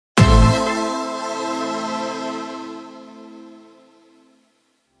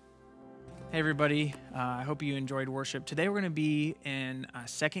Hey everybody, I hope you enjoyed worship. Today we're going to be in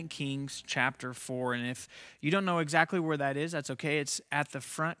 2 Kings chapter 4, and if you don't know exactly where that is, that's okay. It's at the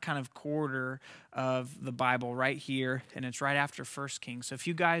front kind of quarter of the Bible right here, and it's right after 1 Kings. So if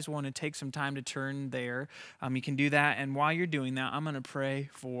you guys want to take some time to turn there, you can do that, and while you're doing that, I'm going to pray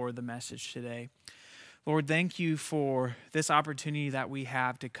for the message today. Lord, thank you for this opportunity that we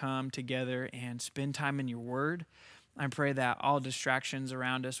have to come together and spend time in your word. I pray that all distractions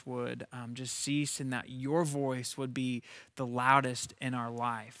around us would just cease and that your voice would be the loudest in our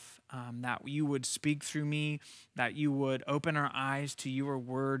life, that you would speak through me, that you would open our eyes to your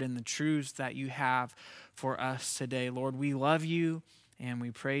word and the truths that you have for us today. Lord, we love you and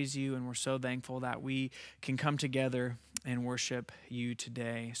we praise you, and we're so thankful that we can come together and worship you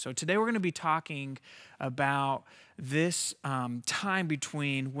today. So today we're going to be talking about this time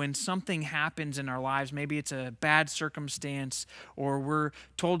between when something happens in our lives. Maybe it's a bad circumstance or we're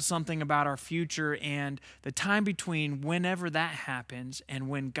told something about our future, and the time between whenever that happens and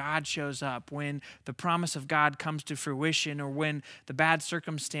when God shows up, when the promise of God comes to fruition, or when the bad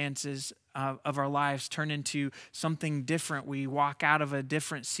circumstances of our lives turn into something different. We walk out of a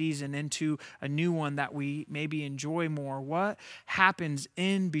different season into a new one that we maybe enjoy more. What happens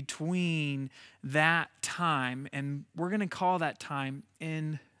in between that time? And we're going to call that time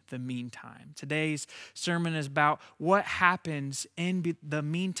in the meantime. Today's sermon is about what happens in the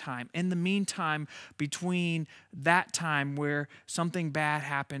meantime between that time where something bad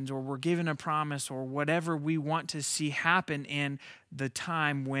happens or we're given a promise or whatever we want to see happen, and the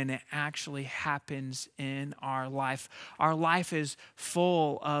time when it actually happens in our life. Our life is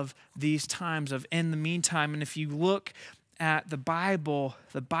full of these times of in the meantime, and if you look at the Bible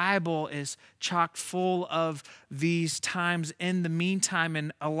is chock full of these times in the meantime.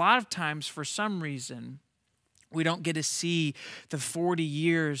 And a lot of times, for some reason, we don't get to see the 40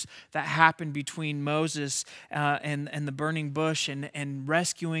 years that happened between Moses and the burning bush and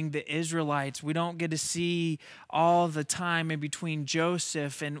rescuing the Israelites. We don't get to see all the time in between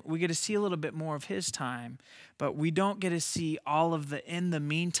Joseph, and we get to see a little bit more of his time. But we don't get to see all of the in the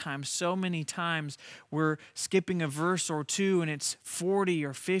meantime. So many times we're skipping a verse or two, and it's 40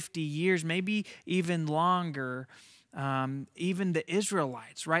 or 50 years, maybe even longer. Even the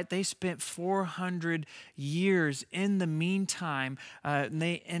Israelites, right? They spent 400 years in the meantime,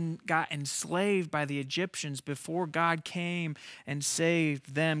 and got enslaved by the Egyptians before God came and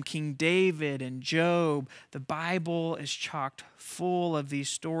saved them. King David and Job. The Bible is chocked full of these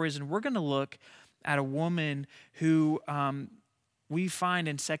stories, and we're going to look at a woman who we find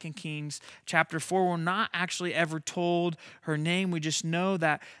in 2 Kings chapter 4. We're not actually ever told her name. We just know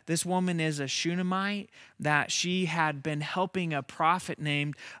that this woman is a Shunammite, that she had been helping a prophet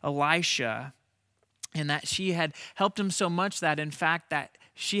named Elisha, and that she had helped him so much that, in fact, that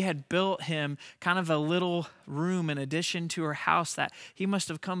she had built him kind of a little room in addition to her house that he must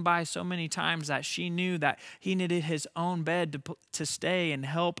have come by so many times that she knew that he needed his own bed to stay and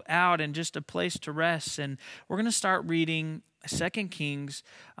help out and just a place to rest. And we're going to start reading 2 Kings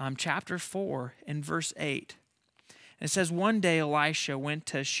chapter 4 and verse 8. And it says, "One day Elisha went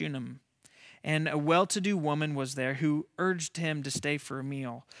to Shunem, and a well-to-do woman was there who urged him to stay for a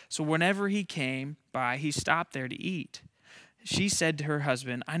meal. So whenever he came by, he stopped there to eat. She said to her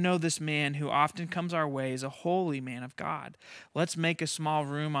husband, 'I know this man who often comes our way is a holy man of God. Let's make a small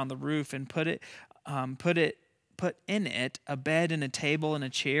room on the roof and put in it a bed and a table and a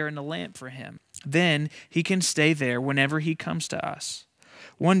chair and a lamp for him. Then he can stay there whenever he comes to us.'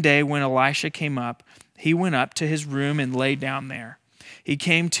 One day when Elisha came up, he went up to his room and lay down there. He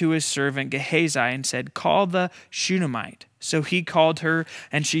came to his servant Gehazi and said, 'Call the Shunammite.' So he called her,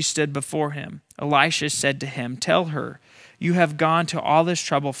 and she stood before him. Elisha said to him, 'Tell her, you have gone to all this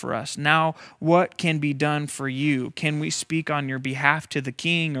trouble for us. Now what can be done for you? Can we speak on your behalf to the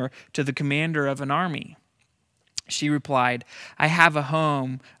king or to the commander of an army?' She replied, 'I have a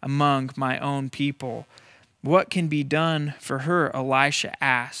home among my own people.' 'What can be done for her?' Elisha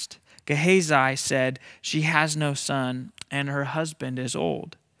asked. Gehazi said, 'She has no son, and her husband is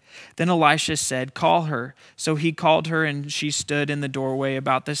old.' Then Elisha said, 'Call her.' So he called her, and she stood in the doorway.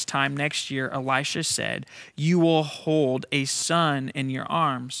 About this time next year, Elisha said, 'You will hold a son in your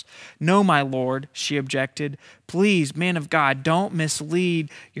arms.' 'No, my lord,' she objected. 'Please, man of God, don't mislead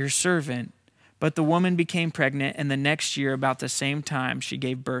your servant.' But the woman became pregnant, and the next year, about the same time, she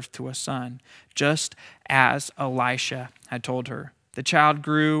gave birth to a son, just as Elisha had told her. The child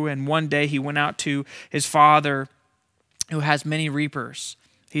grew, and one day he went out to his father, who has many reapers.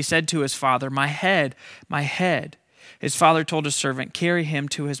 He said to his father, 'My head, my head.' His father told his servant, 'Carry him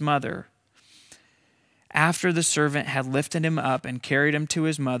to his mother.' After the servant had lifted him up and carried him to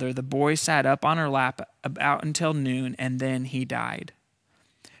his mother, the boy sat up on her lap about until noon, and then he died.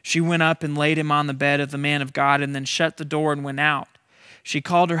 She went up and laid him on the bed of the man of God, and then shut the door and went out. She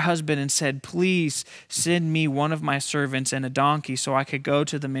called her husband and said, "Please send me one of my servants and a donkey so I could go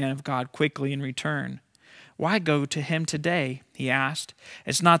to the man of God quickly and return." "Why go to him today?" he asked.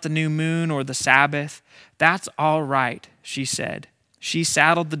 "It's not the new moon or the Sabbath." "That's all right," she said. She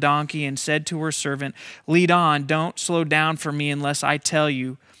saddled the donkey and said to her servant, "Lead on, don't slow down for me unless I tell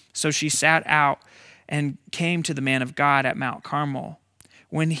you." So she set out and came to the man of God at Mount Carmel.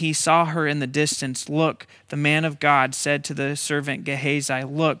 When he saw her in the distance, "Look," the man of God said to the servant Gehazi,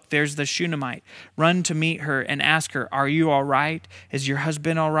 "Look, there's the Shunammite. Run to meet her and ask her, 'Are you all right? Is your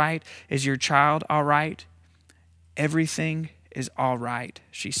husband all right? Is your child all right?'" "Everything is all right,"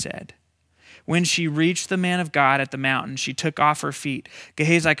 she said. When she reached the man of God at the mountain, she took off her feet.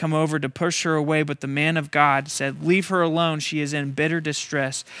 Gehazi came over to push her away, but the man of God said, "Leave her alone. She is in bitter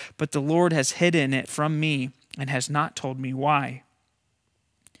distress, but the Lord has hidden it from me and has not told me why."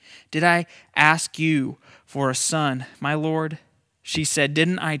 "Did I ask you for a son, my Lord?" She said,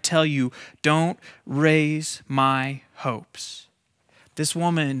 "Didn't I tell you, don't raise my hopes?" This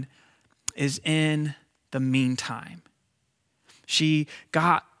woman is in the meantime. She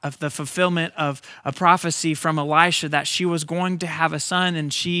got of the fulfillment of a prophecy from Elisha that she was going to have a son,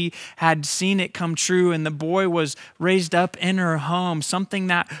 and she had seen it come true, and the boy was raised up in her home, something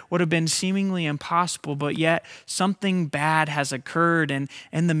that would have been seemingly impossible, but yet something bad has occurred. And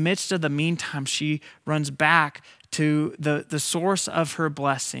in the midst of the meantime, she runs back to the source of her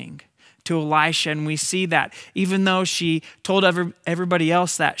blessing, to Elisha. And we see that even though she told everybody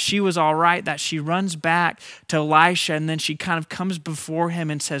else that she was all right, that she runs back to Elisha, and then she kind of comes before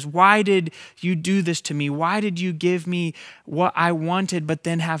him and says, "Why did you do this to me? Why did you give me what I wanted, but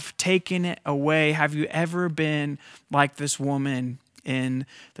then have taken it away? Have you ever been like this woman in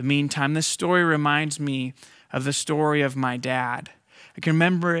the meantime?" This story reminds me of the story of my dad. I can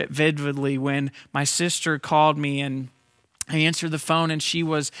remember it vividly when my sister called me, and I answered the phone, and she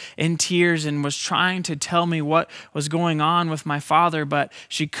was in tears and was trying to tell me what was going on with my father, but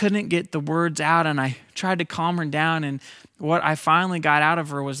she couldn't get the words out, and I tried to calm her down. And what I finally got out of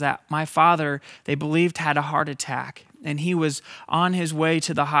her was that my father, they believed, had a heart attack, and he was on his way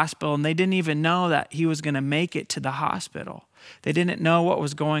to the hospital, and they didn't even know that he was going to make it to the hospital. They didn't know what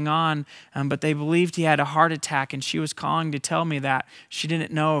was going on, but they believed he had a heart attack, and she was calling to tell me that she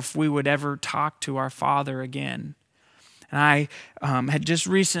didn't know if we would ever talk to our father again. And I had just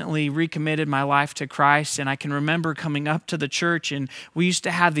recently recommitted my life to Christ, and I can remember coming up to the church, and we used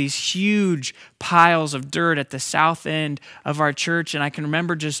to have these huge piles of dirt at the south end of our church, and I can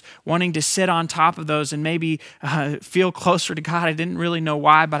remember just wanting to sit on top of those and maybe feel closer to God. I didn't really know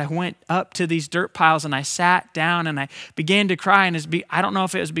why, but I went up to these dirt piles, and I sat down, and I began to cry, and I don't know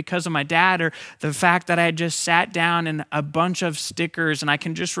if it was because of my dad or the fact that I had just sat down in a bunch of stickers, and I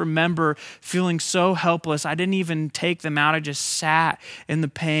can just remember feeling so helpless. I didn't even take them out. I just sat in the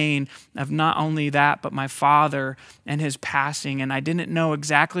pain of not only that, but my father and his passing. And I didn't know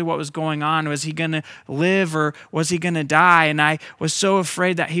exactly what was going on. Was he going to live or was he going to die? And I was so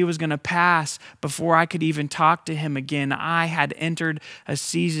afraid that he was going to pass before I could even talk to him again. I had entered a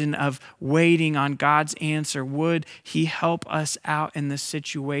season of waiting on God's answer. Would he help us out in this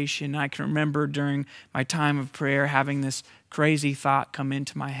situation? I can remember during my time of prayer having this crazy thought come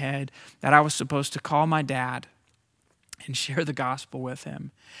into my head that I was supposed to call my dad and share the gospel with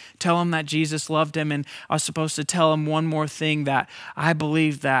him. Tell him that Jesus loved him, and I was supposed to tell him one more thing, that I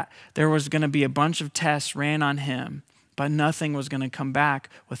believed that there was going to be a bunch of tests ran on him, but nothing was going to come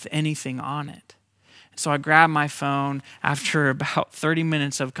back with anything on it. So I grabbed my phone after about 30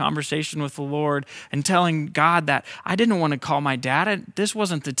 minutes of conversation with the Lord and telling God that I didn't want to call my dad. This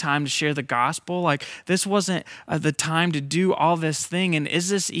wasn't the time to share the gospel. Like, this wasn't the time to do all this thing. And is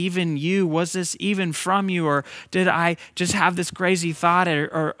this even you? Was this even from you? Or did I just have this crazy thought,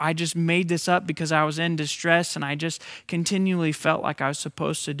 or I just made this up because I was in distress and I just continually felt like I was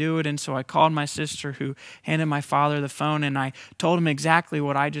supposed to do it? And so I called my sister, who handed my father the phone, and I told him exactly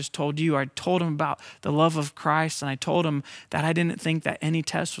what I just told you. I told him about the love of Christ, and I told him that I didn't think that any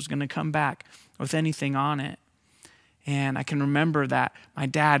test was going to come back with anything on it. And I can remember that my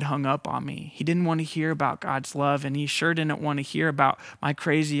dad hung up on me. He didn't want to hear about God's love, and he sure didn't want to hear about my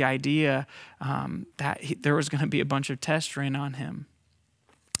crazy idea that there was going to be a bunch of tests ran on him.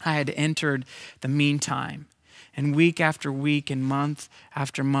 I had entered the meantime, and week after week and month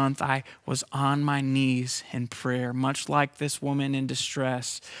after month, I was on my knees in prayer, much like this woman in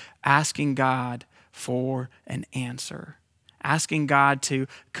distress, asking God for an answer, asking God to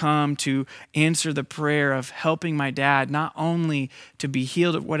come to answer the prayer of helping my dad, not only to be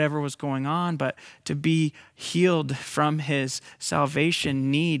healed of whatever was going on, but to be healed from his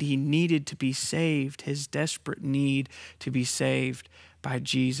salvation need. He needed to be saved, his desperate need to be saved by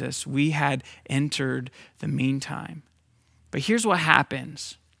Jesus. We had entered the meantime. But here's what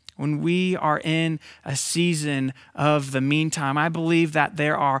happens. When we are in a season of the meantime, I believe that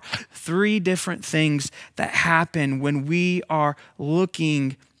there are three different things that happen when we are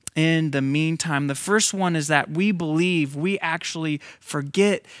looking in the meantime. The first one is that we actually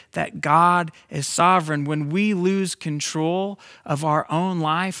forget that God is sovereign. When we lose control of our own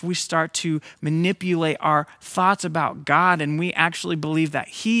life, we start to manipulate our thoughts about God, and we actually believe that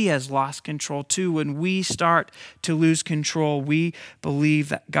He has lost control too. When we start to lose control, we believe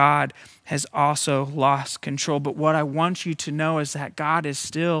that God has also lost control. But what I want you to know is that God is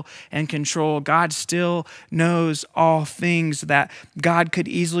still in control. God still knows all things, that God could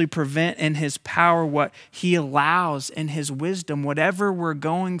easily prevent in His power what He allows in His wisdom. Whatever we're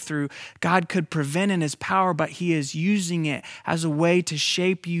going through, God could prevent in His power, but He is using it as a way to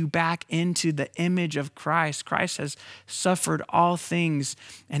shape you back into the image of Christ. Christ has suffered all things,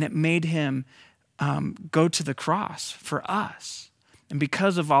 and it made Him go to the cross for us. And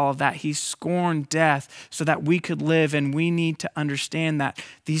because of all of that, He scorned death so that we could live. And we need to understand that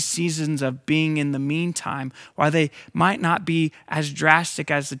these seasons of being in the meantime, while they might not be as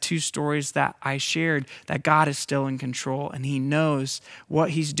drastic as the two stories that I shared, that God is still in control and He knows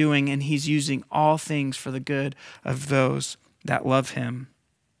what He's doing, and He's using all things for the good of those that love Him.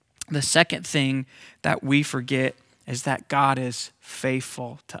 The second thing that we forget is that God is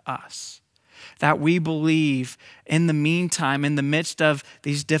faithful to us. That we believe in the meantime, in the midst of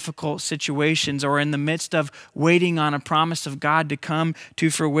these difficult situations, or in the midst of waiting on a promise of God to come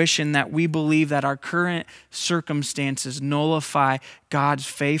to fruition, that we believe that our current circumstances nullify God's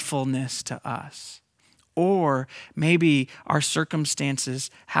faithfulness to us. Or maybe our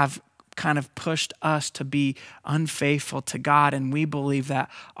circumstances have kind of pushed us to be unfaithful to God, and we believe that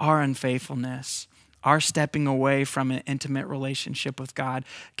our unfaithfulness, our stepping away from an intimate relationship with God,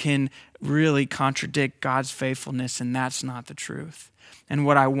 can really contradict God's faithfulness, and that's not the truth. And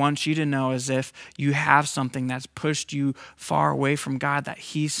what I want you to know is, if you have something that's pushed you far away from God, that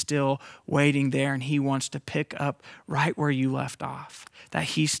He's still waiting there, and He wants to pick up right where you left off. That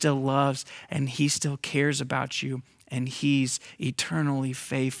He still loves and He still cares about you, and He's eternally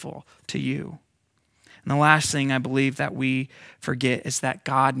faithful to you. And the last thing I believe that we forget is that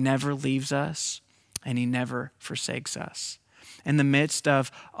God never leaves us, and He never forsakes us. In the midst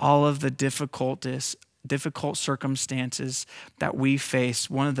of all of the difficult circumstances that we face,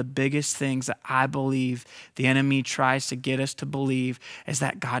 one of the biggest things that I believe the enemy tries to get us to believe is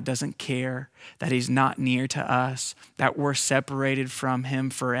that God doesn't care, that He's not near to us, that we're separated from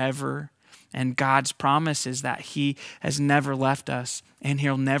Him forever. And God's promise is that He has never left us, and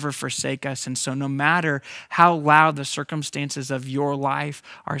He'll never forsake us. And so no matter how loud the circumstances of your life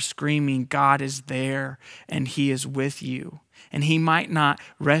are screaming, God is there and He is with you. And He might not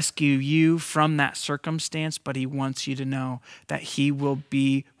rescue you from that circumstance, but He wants you to know that He will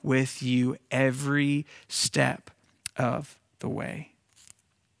be with you every step of the way.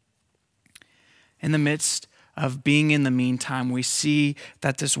 In the midst of being in the meantime, we see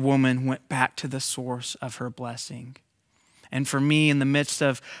that this woman went back to the source of her blessing. And for me, in the midst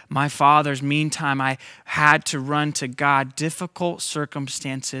of my father's meantime, I had to run to God. Difficult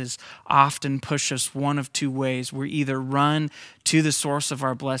circumstances often push us one of two ways. We either run to the source of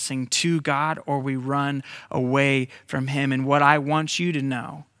our blessing, to God, or we run away from Him. And what I want you to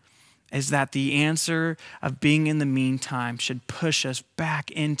know is that the answer of being in the meantime should push us back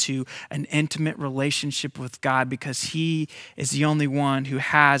into an intimate relationship with God, because He is the only one who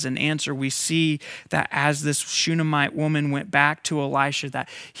has an answer. We see that as this Shunammite woman went back to Elisha, that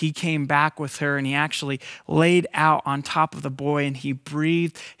he came back with her, and he actually laid out on top of the boy, and he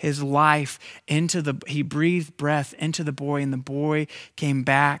breathed his life he breathed breath into the boy, and the boy came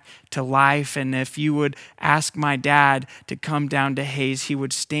back to life. And if you would ask my dad to come down to Hayes, he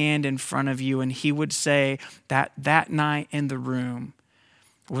would stand in front of you, and he would say that that night in the room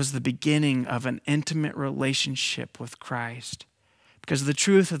was the beginning of an intimate relationship with Christ. Because the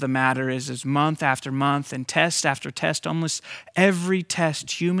truth of the matter is month after month and test after test, almost every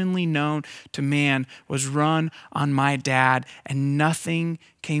test humanly known to man was run on my dad, and nothing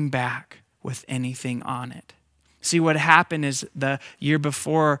came back with anything on it. See, what happened is the year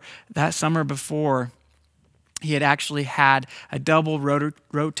before, that summer before, He had actually had a double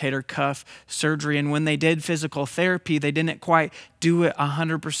rotator cuff surgery. And when they did physical therapy, they didn't quite do it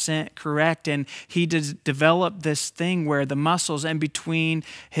 100% correct. And he developed this thing where the muscles in between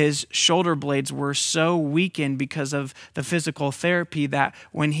his shoulder blades were so weakened because of the physical therapy that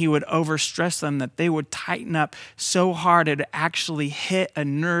when he would overstress them, that they would tighten up so hard it actually hit a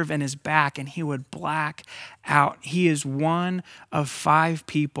nerve in his back and he would black out. He is one of 5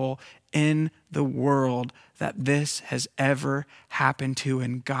 people in the world that this has ever happened to,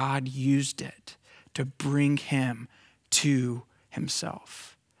 and God used it to bring him to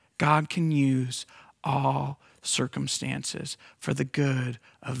himself. God can use all circumstances for the good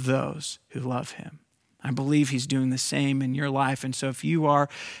of those who love him. I believe he's doing the same in your life. And so if you are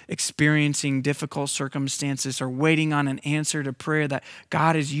experiencing difficult circumstances or waiting on an answer to prayer, that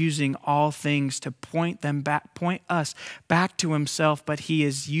God is using all things to point us back to himself, but he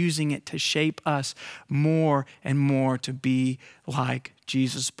is using it to shape us more and more to be like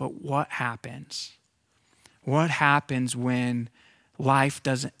Jesus. But what happens? What happens when life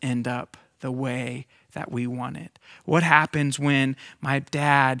doesn't end up the way that we want it? What happens when my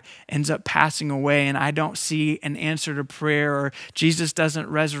dad ends up passing away and I don't see an answer to prayer, or Jesus doesn't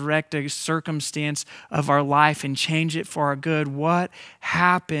resurrect a circumstance of our life and change it for our good? What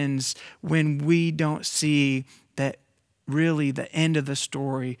happens when we don't see that really the end of the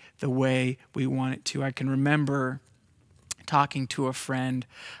story the way we want it to? I can remember talking to a friend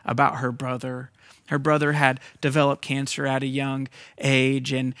about her brother. Her brother had developed cancer at a young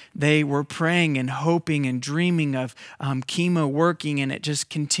age, and they were praying and hoping and dreaming of chemo working, and it just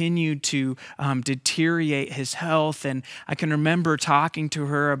continued to deteriorate his health. And I can remember talking to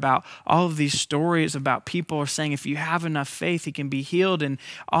her about all of these stories about people saying, if you have enough faith, he can be healed. And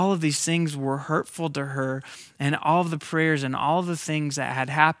all of these things were hurtful to her, and all of the prayers and all of the things that had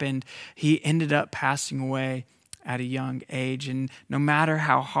happened, he ended up passing away at a young age. And no matter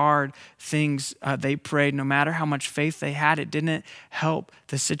how hard things they prayed, no matter how much faith they had, it didn't help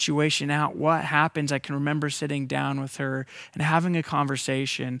the situation out. What happens? I can remember sitting down with her and having a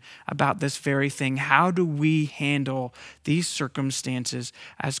conversation about this very thing. How do we handle these circumstances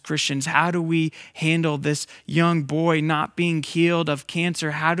as Christians? How do we handle this young boy not being healed of cancer?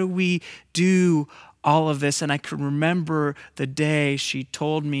 How do we do all of this? And I could remember the day she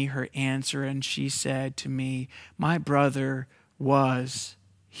told me her answer, and she said to me, my brother was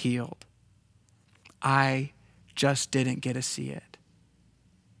healed. I just didn't get to see it.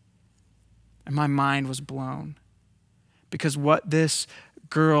 And my mind was blown, because what this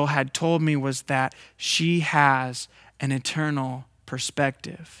girl had told me was that she has an eternal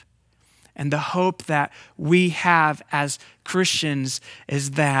perspective. And the hope that we have as Christians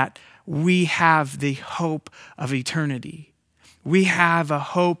is that we have the hope of eternity. We have a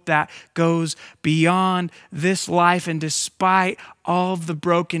hope that goes beyond this life, and despite all of the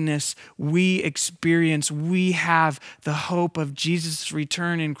brokenness we experience, we have the hope of Jesus'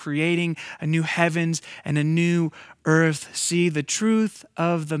 return and creating a new heavens and a new earth. See, the truth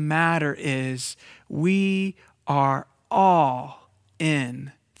of the matter is we are all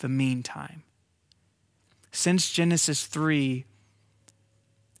in the meantime. Since Genesis 3,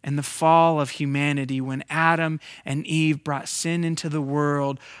 and the fall of humanity, when Adam and Eve brought sin into the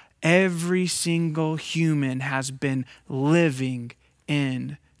world, every single human has been living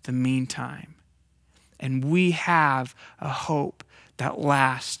in the meantime. And we have a hope that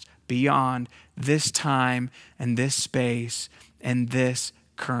lasts beyond this time and this space and this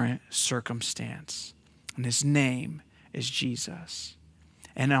current circumstance. And his name is Jesus.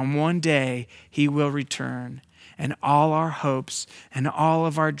 And on one day, he will return. And all our hopes and all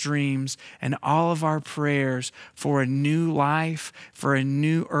of our dreams and all of our prayers for a new life, for a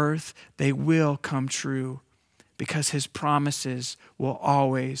new earth, they will come true, because his promises will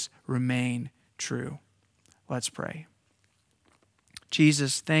always remain true. Let's pray.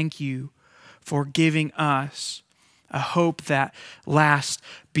 Jesus, thank you for giving us a hope that lasts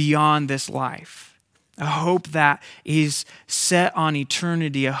beyond this life. A hope that is set on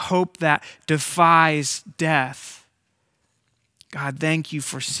eternity, a hope that defies death. God, thank you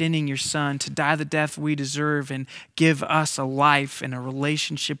for sending your son to die the death we deserve and give us a life and a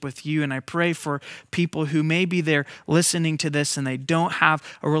relationship with you. And I pray for people who maybe they're listening to this and they don't have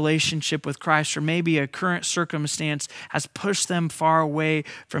a relationship with Christ, or maybe a current circumstance has pushed them far away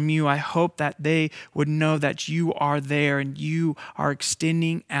from you. I hope that they would know that you are there and you are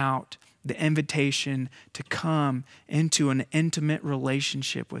extending out the invitation to come into an intimate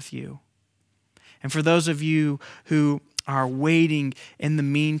relationship with you. And for those of you who are waiting in the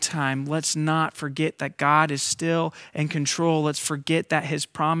meantime, let's not forget that God is still in control. Let's forget that his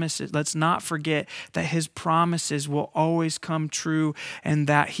promises, let's not forget that his promises will always come true and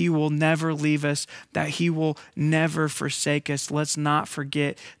that he will never leave us, that he will never forsake us. Let's not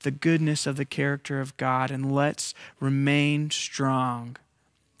forget the goodness of the character of God, and let's remain strong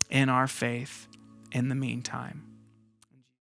in our faith in the meantime.